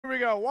Here we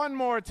go, one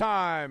more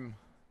time.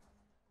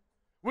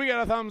 We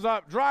got a thumbs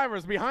up.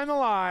 Drivers behind the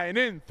line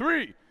in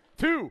 3,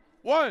 2,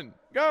 1,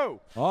 go.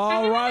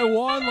 All right,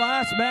 one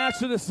last match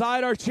to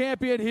decide our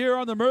champion here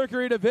on the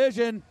Mercury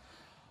division.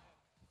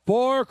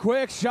 4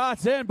 quick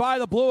shots in by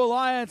the Blue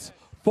Alliance,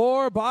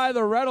 4 by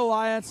the Red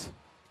Alliance.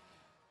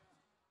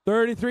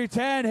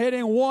 3310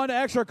 hitting 1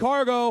 extra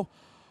cargo.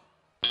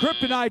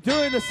 Kryptonite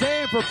doing the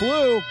same for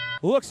Blue.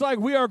 Looks like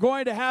we are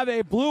going to have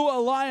a Blue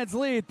Alliance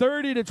lead,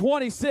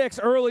 30-26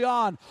 early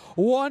on.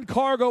 1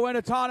 cargo and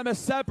autonomous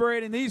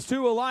separating these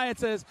 2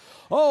 alliances.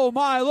 Oh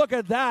my, look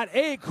at that.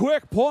 8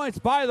 quick points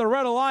by the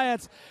Red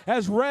Alliance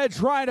as Red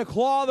trying to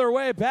claw their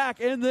way back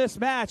in this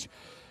match.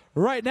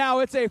 Right now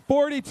it's a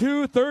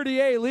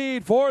 42-38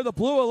 lead for the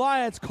Blue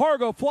Alliance.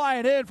 Cargo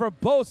flying in from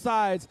both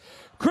sides.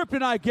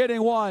 Kryptonite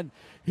getting 1.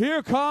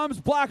 Here comes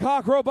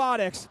Blackhawk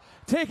Robotics,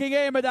 taking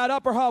aim at that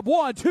upper hub.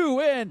 1, 2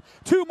 in,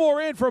 2 more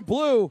in from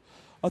Blue.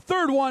 A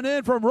 3rd one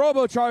in from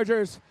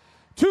Robochargers.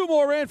 2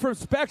 more in from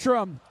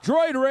Spectrum.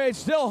 Droid Rage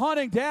still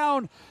hunting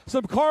down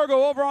some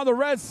cargo over on the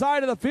red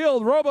side of the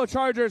field.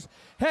 Robochargers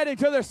heading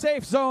to their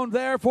safe zone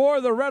there for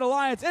the Red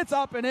Alliance. It's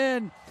up and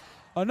in.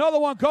 Another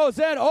one goes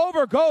in.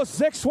 Over goes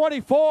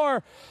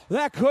 624.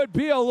 That could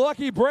be a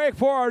lucky break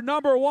for our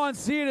number 1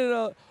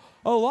 seeded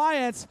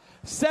Alliance.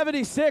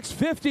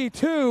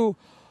 76-52.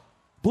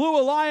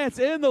 Blue Alliance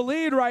in the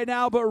lead right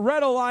now, but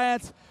Red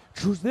Alliance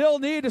still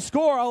need to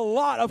score a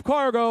lot of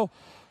cargo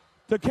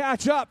to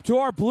catch up to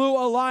our Blue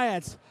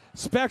Alliance.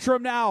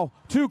 Spectrum now,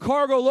 2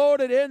 cargo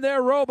loaded in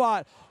their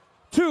robot.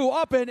 2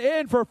 up and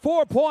in for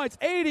 4 points,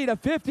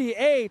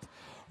 80-58.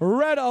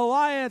 Red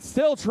Alliance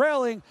still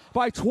trailing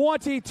by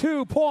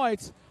 22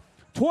 points.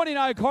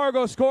 29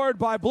 cargo scored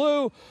by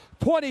Blue,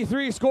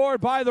 23 scored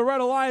by the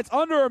Red Alliance.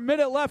 Under a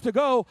minute left to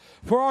go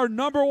for our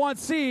number 1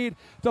 seed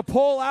to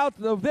pull out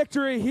the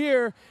victory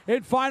here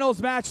in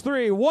finals match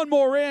 3. 1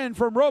 more in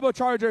from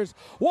Robochargers.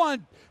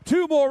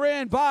 2 more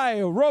in by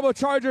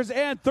Robochargers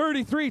and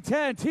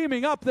 3310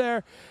 teaming up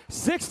there.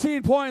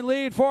 16-point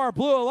lead for our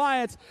Blue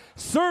Alliance.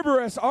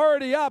 Cerberus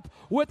already up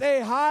with a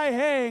high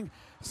hang.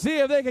 See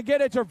if they can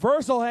get a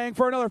traversal hang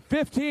for another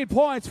 15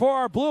 points for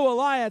our Blue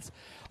Alliance.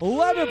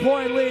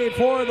 11-point lead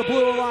for the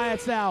Blue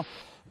Alliance now.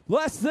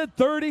 Less than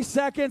 30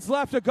 seconds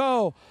left to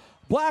go.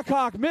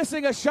 Blackhawk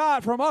missing a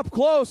shot from up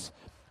close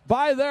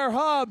by their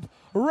hub.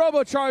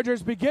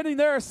 Robochargers beginning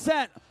their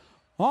ascent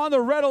on the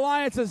Red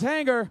Alliance's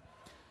hangar.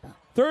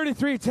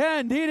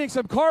 3310 needing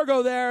some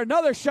cargo there.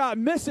 Another shot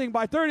missing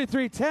by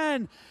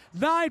 3310.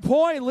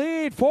 9-point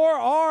lead for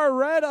our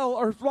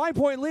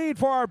 9-point lead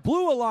for our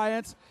Blue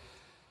Alliance.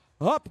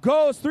 Up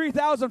goes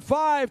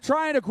 3005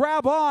 trying to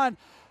grab on.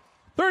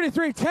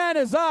 3310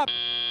 is up,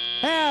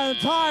 and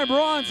time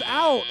runs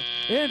out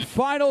in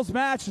finals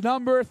match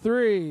number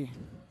 3.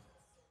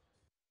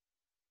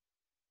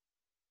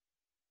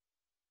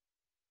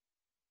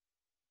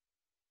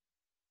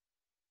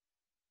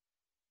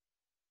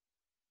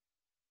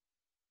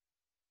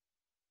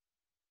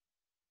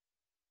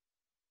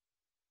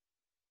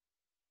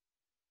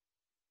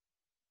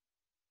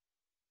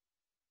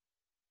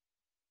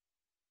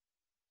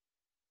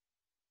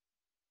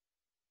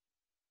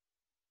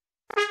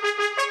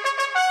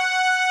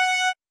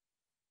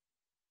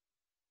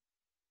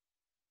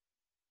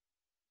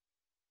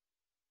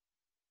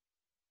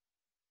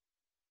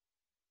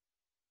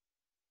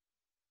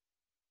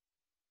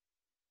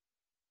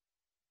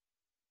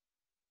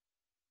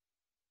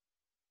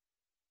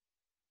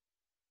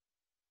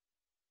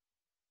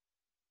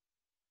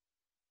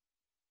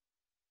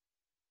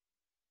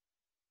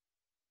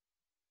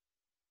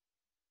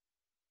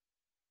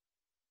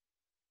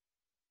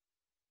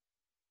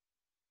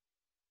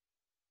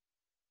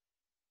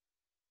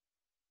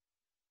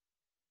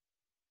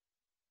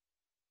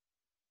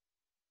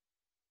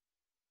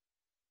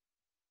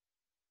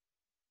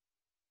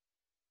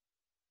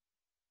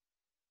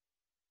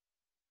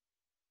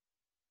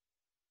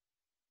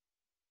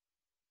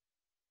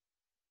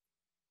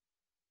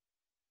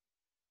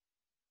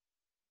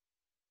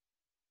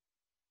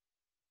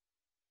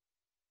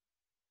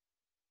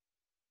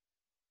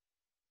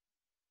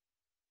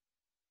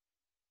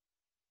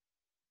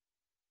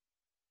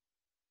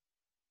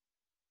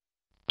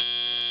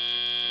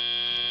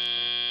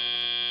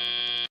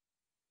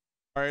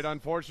 All right,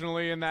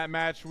 unfortunately in that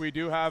match, we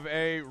do have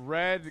a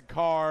red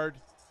card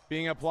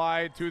being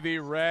applied to the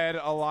Red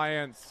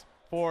Alliance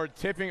for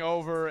tipping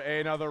over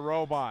another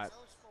robot.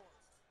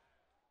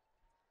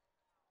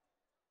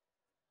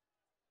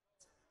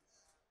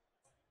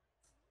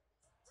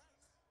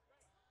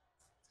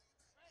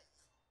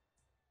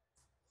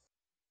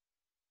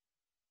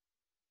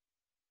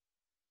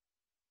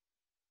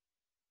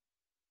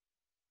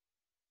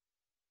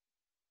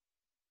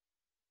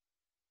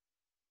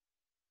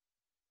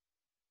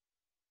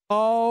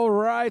 All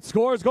right,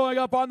 scores going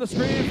up on the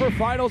screen for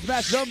finals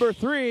match number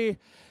 3.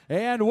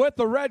 And with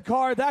the red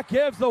card, that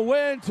gives the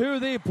win to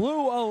the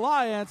Blue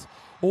Alliance,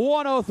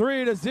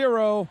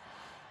 103-0.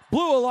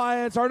 Blue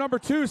Alliance, our number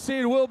 2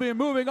 seed, will be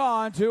moving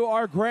on to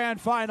our grand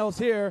finals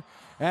here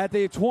at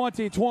the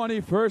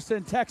 2020 First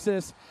in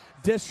Texas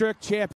District Champion.